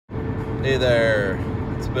Hey there,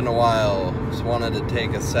 it's been a while. Just wanted to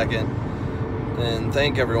take a second and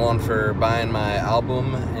thank everyone for buying my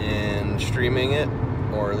album and streaming it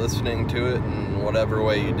or listening to it in whatever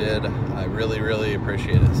way you did. I really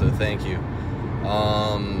appreciate it, so thank you.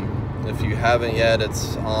 If you haven't yet,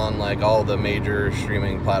 it's on like all the major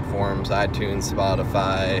streaming platforms: iTunes,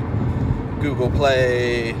 Spotify, Google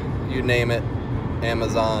Play, you name it,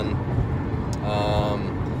 Amazon.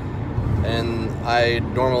 And I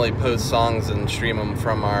normally post songs and stream them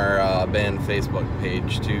from our band Facebook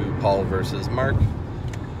page to Paul versus Mark.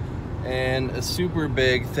 And a super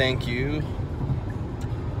big thank you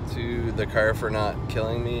to the car for not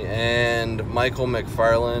killing me, and Michael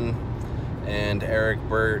McFarlane and Eric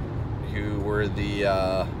Burt, who were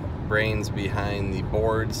the brains behind the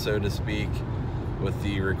board, so to speak, with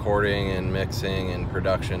the recording and mixing and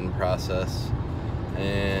production process.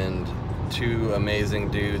 And two amazing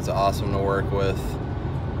dudes, awesome to work with,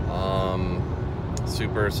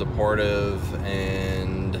 super supportive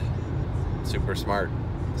and super smart,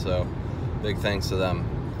 so big thanks to them.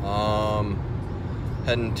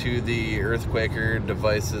 Heading to the Earthquaker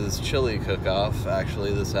Devices Chili Cookoff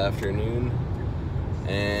actually this afternoon,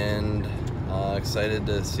 and excited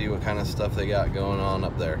to see what kind of stuff they got going on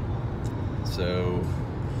up there. So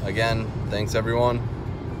again, thanks everyone,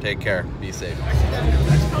 take care, be safe.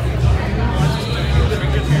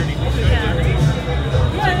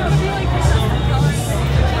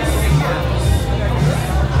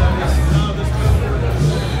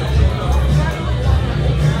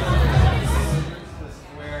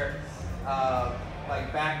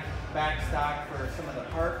 Back stock for some of the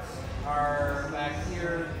parts are back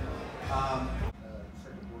here.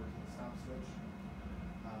 Circuit board stop switch.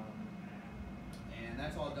 And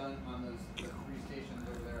that's all done on those three stations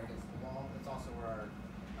over there against the wall. That's also where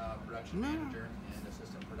our production manager and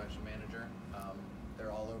assistant production manager,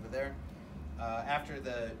 they're all over there. After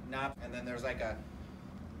the knob, and then there's like a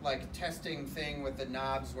testing thing with the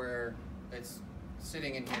knobs where it's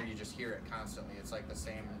sitting in here, you just hear it constantly. It's like the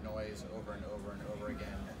same noise over and over and over again.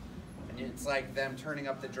 And it's like them turning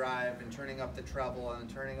up the drive and turning up the treble and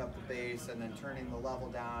turning up the bass and then turning the level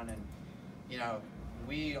down. And you know,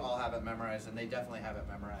 we all have it memorized, and they definitely have it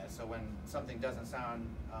memorized. So when something doesn't sound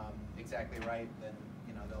exactly right, then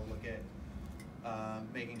you know, they'll look at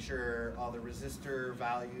making sure all the resistor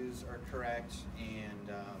values are correct,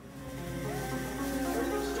 and